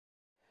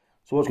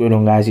So what's going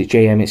on, guys? It's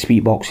JM, it's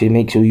speakboxing.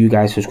 Make sure you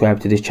guys subscribe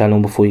to this channel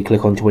before you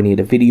click onto any of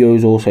the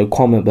videos. Also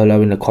comment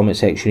below in the comment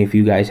section if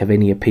you guys have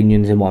any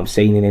opinions on what I'm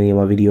saying in any of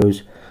my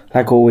videos.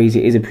 Like always,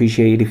 it is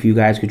appreciated if you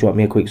guys could drop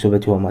me a quick sub or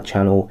two on my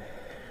channel.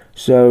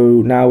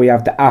 So now we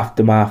have the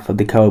aftermath of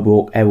the KELL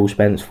BROOK ERROL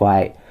SPENCE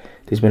fight.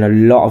 There's been a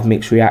lot of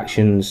mixed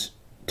reactions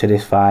to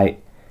this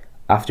fight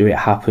after it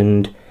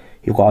happened.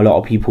 You've got a lot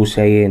of people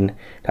saying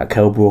that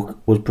KELL BROOK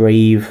was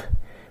brave,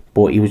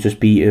 but he was just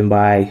beaten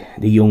by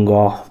the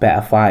younger,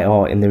 better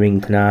fighter in the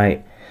ring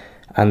tonight,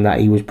 and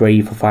that he was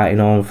brave for fighting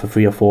on for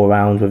 3 or 4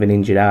 rounds with an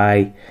injured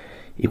eye.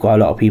 You've got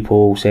a lot of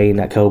people saying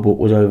that KELL BROOK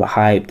was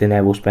overhyped and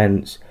ERROL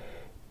SPENCE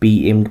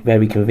beat him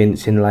very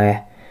convincingly,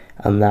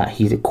 and that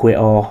he's a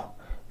quitter,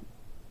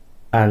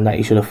 and that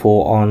he should have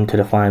fought on to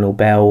the final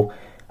bell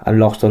and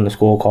lost on the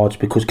scorecards,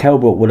 because KELL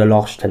BROOK would have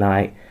lost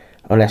tonight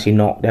unless he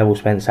knocked ERROL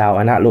SPENCE out,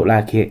 and that looked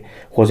like it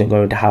wasn't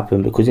going to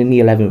happen, because in the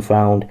 11th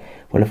round,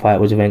 when the fight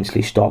was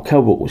eventually stopped,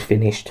 KELL BROOK was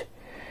finished.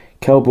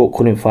 KELL BROOK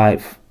couldn't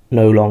fight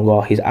no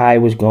longer. His eye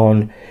was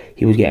gone.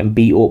 He was getting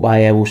beat up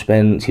by ERROL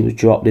SPENCE. He was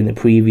dropped in the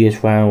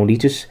previous round. He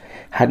just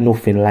had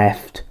nothing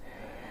left,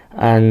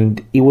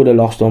 and he would have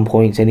lost on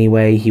points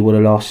anyway. He would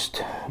have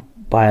lost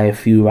by a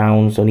few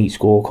rounds on each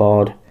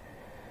scorecard.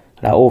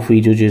 Like, all 3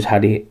 judges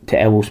had it to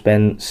ERROL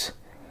SPENCE,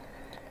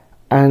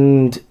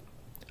 and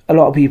a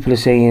lot of people are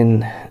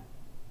saying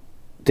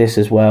this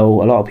as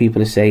well. A lot of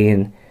people are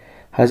saying,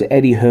 has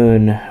Eddie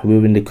Hearn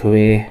ruined the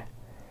career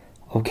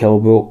of KELL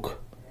BROOK?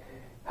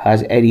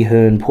 Has Eddie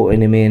Hearn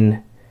putting him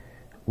in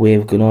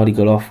with Gennady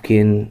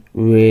Golovkin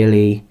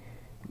really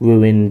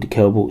ruined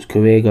KELL BROOK's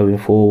career going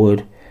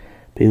forward?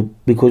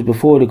 Because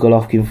before the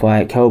Golovkin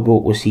fight, KELL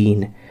BROOK was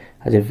seen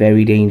as a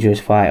very dangerous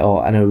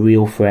fighter and a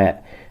real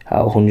threat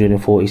at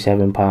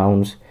 147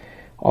 pounds.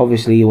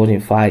 Obviously, he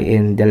wasn't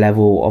fighting the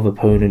level of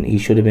opponent he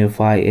should have been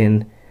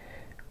fighting,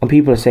 and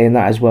people are saying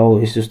that as well.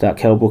 It's just that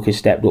KELL BROOK has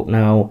stepped up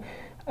now,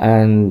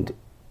 and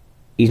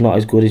he's not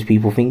as good as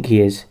people think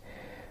he is.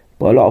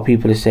 But a lot of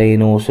people are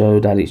saying also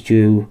that it's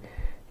due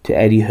to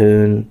Eddie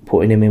Hearn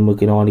putting him in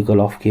with Gennady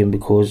Golovkin,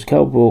 because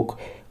KELL BROOK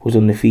was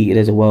undefeated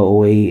as a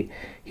welterweight.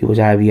 He was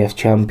IBF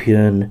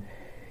champion.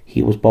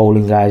 He was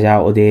bowling guys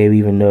out of there,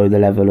 even though the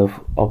level of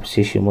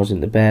opposition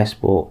wasn't the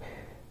best, but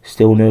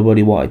still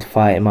nobody wanted to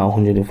fight him at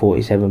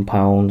 147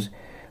 pounds.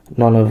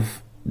 None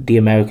of the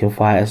American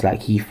fighters like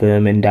Keith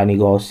Thurman, Danny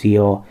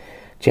Garcia,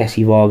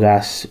 Jesse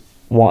Vargas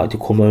wanted to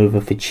come over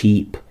for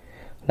cheap.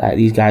 Like,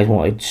 these guys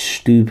wanted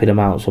stupid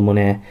amounts of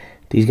money.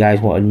 These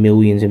guys wanted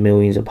millions and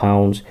millions of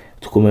pounds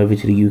to come over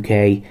to the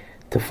UK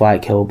to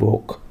fight KELL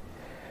BROOK.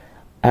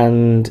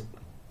 And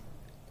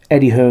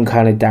Eddie Hearn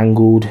kind of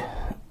dangled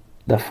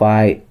the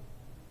fight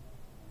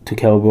to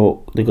KELL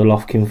BROOK, the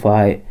Golovkin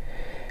fight,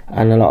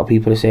 and a lot of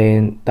people are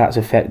saying that's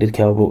affected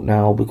KELL BROOK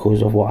now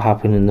because of what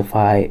happened in the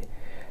fight.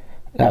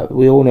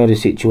 We all know the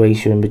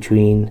situation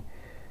between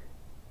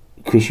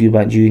Chris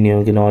Eubank Jr.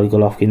 and Gennady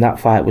Golovkin. That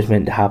fight was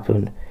meant to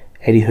happen.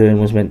 Eddie Hearn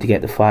was meant to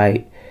get the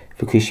fight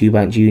for Chris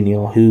Eubank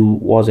Jr., who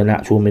was an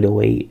actual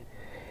middleweight,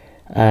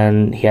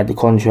 and he had the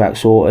contract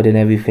sorted and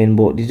everything,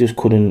 but they just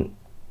couldn't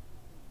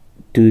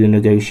do the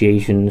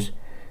negotiations.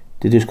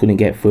 They just couldn't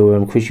get through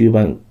him. Chris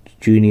Eubank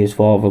Jr.'s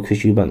father,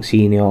 Chris Eubank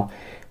Sr.,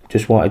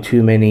 just wanted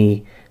too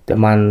many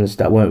demands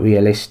that weren't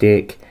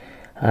realistic,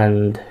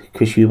 and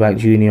Chris Eubank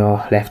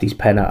Jr. left his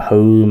pen at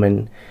home,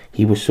 and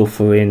he was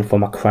suffering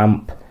from a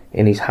cramp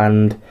in his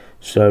hand,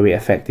 so it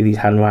affected his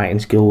handwriting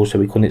skills,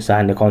 so he couldn't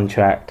sign the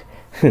contract.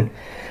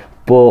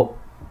 But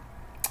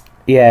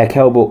yeah,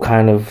 KELL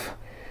BROOK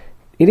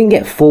he didn't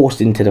get forced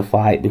into the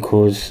fight,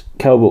 because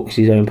KELL BROOK's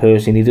his own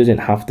person. He doesn't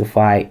have to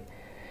fight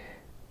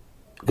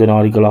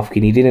Gennady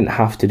Golovkin. He didn't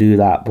have to do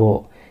that,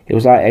 but it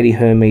was like Eddie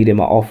Hearn made him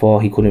an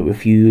offer he couldn't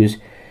refuse.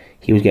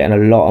 He was getting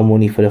a lot of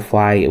money for the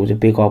fight. It was a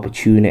big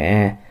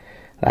opportunity.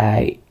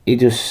 Like, it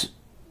just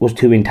was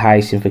too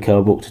enticing for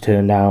KELL BROOK to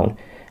turn down.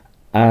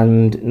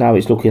 And now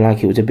it's looking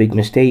like it was a big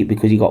mistake,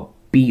 because he got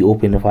beat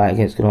up in the fight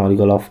against Gennady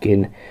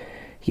Golovkin.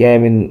 Yeah,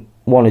 in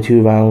 1 or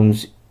 2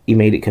 rounds, he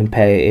made it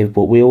competitive,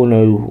 but we all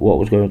know what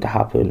was going to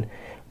happen.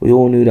 We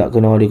all knew that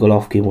Gennady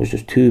Golovkin was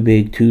just too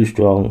big, too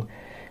strong,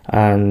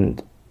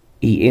 and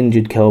he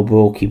injured KELL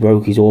BROOK. He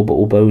broke his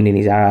orbital bone in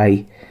his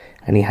eye,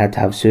 and he had to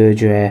have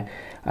surgery.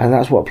 And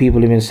that's what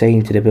people have been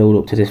saying to the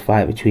build-up to this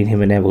fight between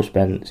him and ERROL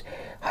SPENCE.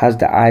 Has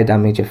the eye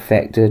damage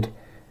affected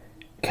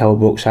KELL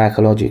BROOK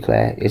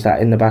psychologically? Is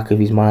that in the back of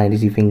his mind? Is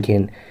he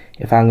thinking,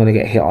 if I'm going to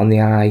get hit on the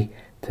eye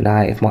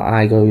tonight, if my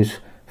eye goes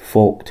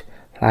fucked,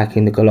 like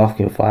in the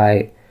Golovkin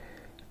fight,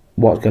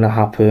 what's going to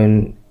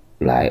happen?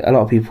 Like, a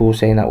lot of people were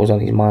saying that was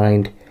on his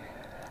mind.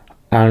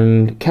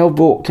 And KELL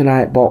BROOK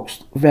tonight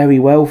boxed very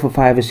well for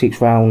 5 or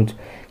 6 rounds.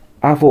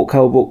 I thought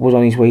KELL BROOK was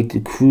on his way to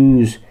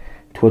cruise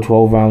to a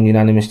 12-round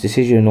unanimous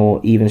decision,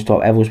 or even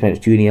stop ERROL SPENCE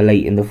Jr.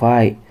 late in the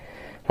fight.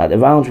 Like, the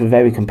rounds were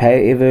very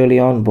competitive early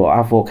on, but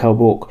I thought KELL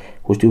BROOK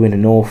was doing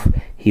enough.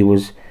 He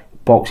was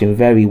boxing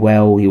very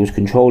well. He was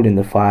controlling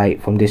the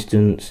fight from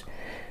distance.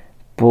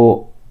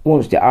 But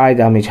once the eye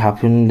damage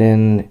happened,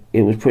 then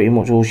it was pretty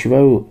much all she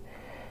wrote.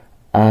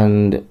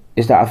 And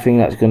is that a thing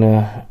that's going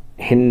to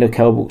hinder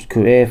Kell Brook's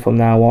career from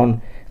now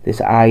on,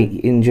 this eye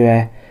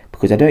injury,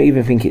 because I don't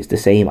even think it's the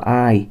same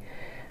eye.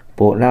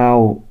 But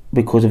now,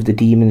 because of the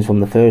demons from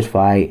the first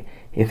fight,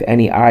 if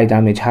any eye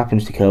damage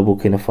happens to Kell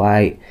Brook in a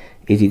fight,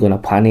 is he going to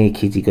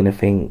panic? Is he going to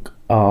think,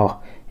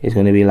 oh, it's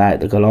going to be like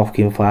the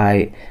Golovkin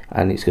fight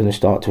and it's going to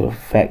start to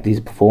affect his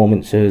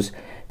performances?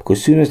 Because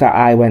as soon as that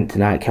eye went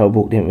tonight, Kell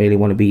Brook didn't really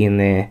want to be in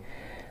there.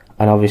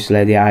 And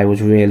obviously the eye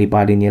was really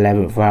bad in the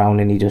 11th round,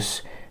 and he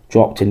just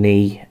dropped a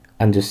knee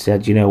and just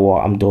said, you know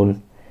what, I'm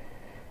done.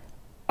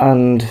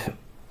 And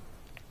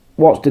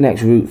what's the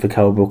next route for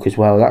Kell Brook as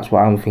well? That's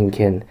what I'm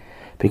thinking.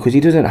 Because he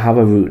doesn't have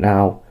a route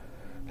now.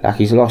 Like,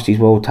 he's lost his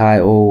world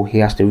title, he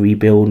has to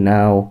rebuild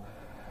now.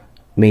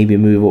 Maybe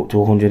move up to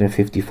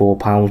 154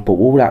 pounds, but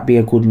will that be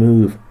a good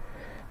move?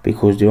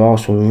 Because there are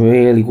some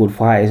really good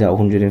fighters at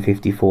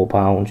 154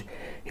 pounds.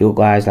 You got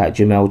guys like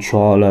Jamel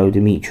Charlo,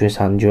 Demetrius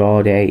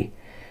Andrade.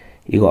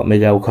 You got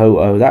Miguel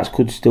Cotto. That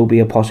could still be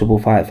a possible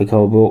fight for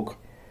Kell Brook.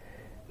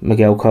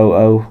 Miguel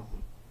Cotto,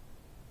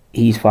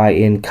 he's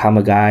fighting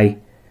Kamagai,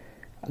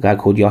 a guy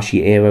called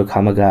Yoshihiro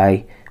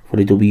Kamagai, for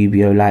the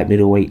WBO light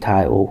middleweight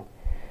title.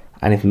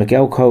 And if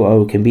Miguel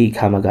Cotto can beat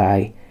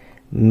Kamagai,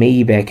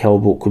 maybe Kell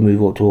Brook could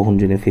move up to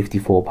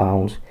 154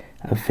 pounds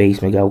and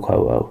face Miguel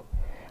Cotto.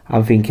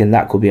 I'm thinking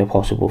that could be a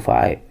possible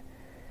fight.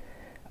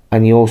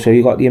 And you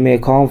got the Amir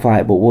Khan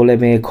fight, but will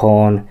Amir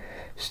Khan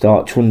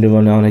start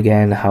trundling on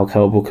again how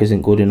Kell Brook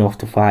isn't good enough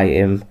to fight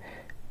him?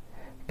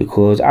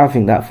 Because I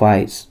think that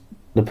fight's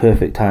the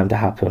perfect time to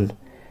happen.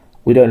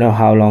 We don't know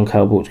how long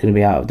Kell Brook's going to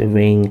be out of the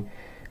ring.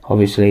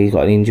 Obviously he's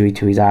got an injury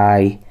to his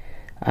eye,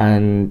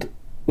 and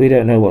we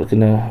don't know what's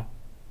going to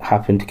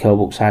happen to Kell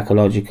Brook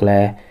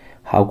psychologically.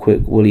 How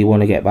quick will he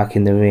want to get back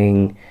in the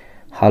ring?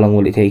 How long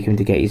will it take him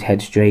to get his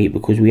head straight?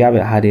 Because we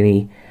haven't had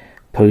any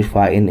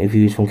post-fight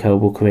interviews from Kell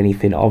Brook or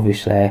anything.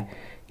 Obviously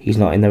he's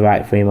not in the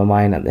right frame of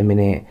mind at the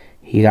minute.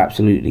 He's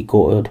absolutely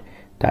gutted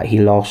that he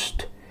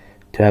lost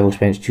to ERROL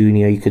Spence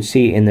Jr. You could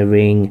see it in the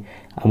ring,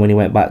 and when he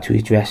went back to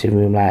his dressing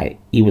room, like,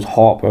 he was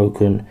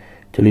heartbroken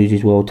to lose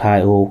his world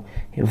title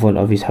in front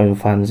of his home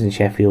fans in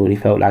Sheffield. He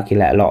felt like he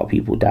let a lot of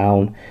people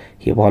down.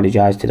 He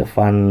apologised to the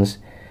fans,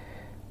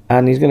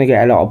 and he's going to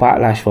get a lot of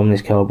backlash from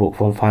this Kell Brook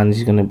from fans.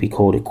 He's going to be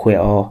called a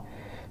quitter.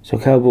 So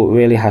Kell Brook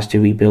really has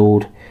to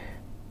rebuild.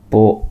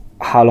 But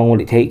how long will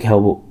it take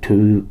Kell Brook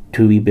to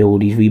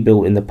rebuild? He's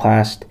rebuilt in the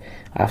past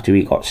after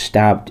he got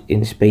stabbed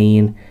in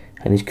Spain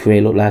and his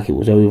career looked like it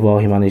was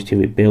over. He managed to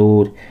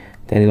rebuild.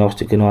 Then he lost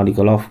to Gennady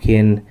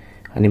Golovkin,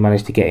 and he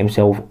managed to get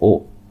himself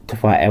up to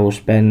fight ERROL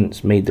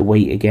Spence, made the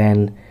weight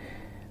again.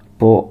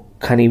 But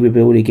can he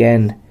rebuild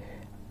again?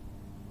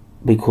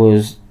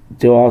 Because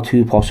there are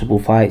two possible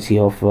fights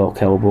here for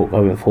Kell Brook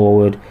going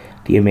forward.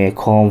 The Amir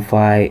Khan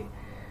fight,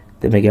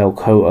 the Miguel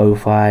Cotto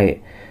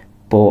fight.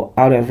 But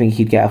I don't think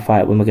he'd get a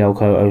fight with Miguel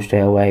Cotto straight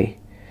away.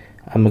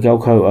 And Miguel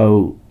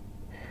Cotto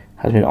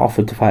has been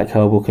offered to fight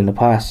Kell Brook in the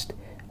past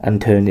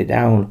and turned it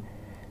down.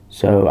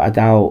 So I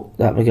doubt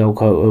that Miguel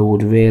Cotto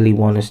would really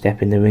want to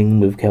step in the ring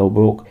with Kell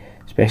Brook,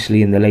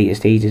 especially in the later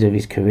stages of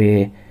his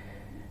career.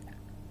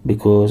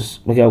 Because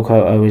Miguel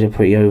Cotto is a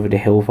pretty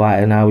over-the-hill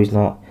fighter now. He's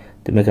not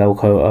the Miguel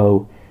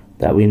Cotto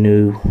that we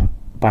knew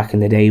back in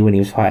the day when he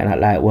was fighting at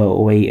light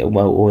welterweight and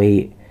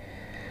welterweight.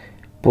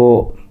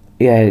 But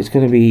yeah, it's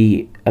going to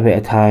be a bit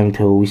of time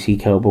till we see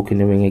Kell Brook in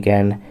the ring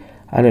again.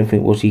 I don't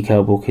think we'll see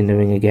Kell Brook in the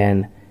ring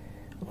again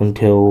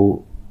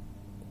until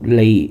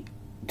late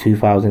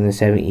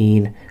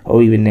 2017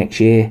 or even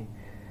next year.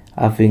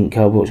 I think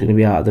Kell Brook's going to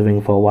be out of the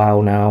ring for a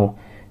while now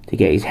to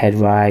get his head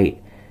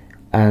right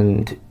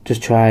and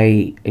just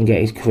try and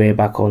get his career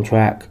back on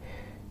track.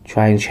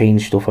 Try and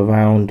change stuff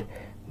around.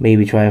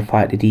 Maybe try and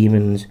fight the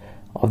demons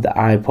of the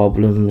eye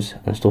problems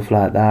and stuff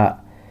like that.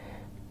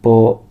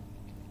 But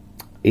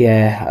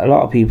yeah, a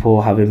lot of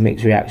people having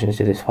mixed reactions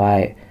to this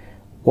fight.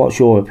 What's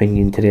your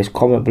opinion to this?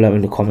 Comment below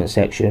in the comment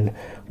section.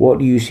 What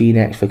do you see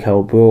next for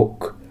Kell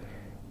Brook?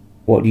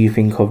 What do you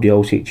think of the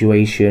whole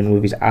situation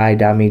with his eye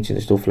damage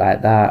and stuff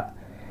like that?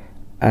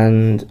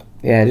 And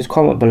yeah, just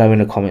comment below in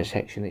the comment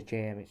section. It's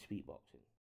JM, it's speakboxing.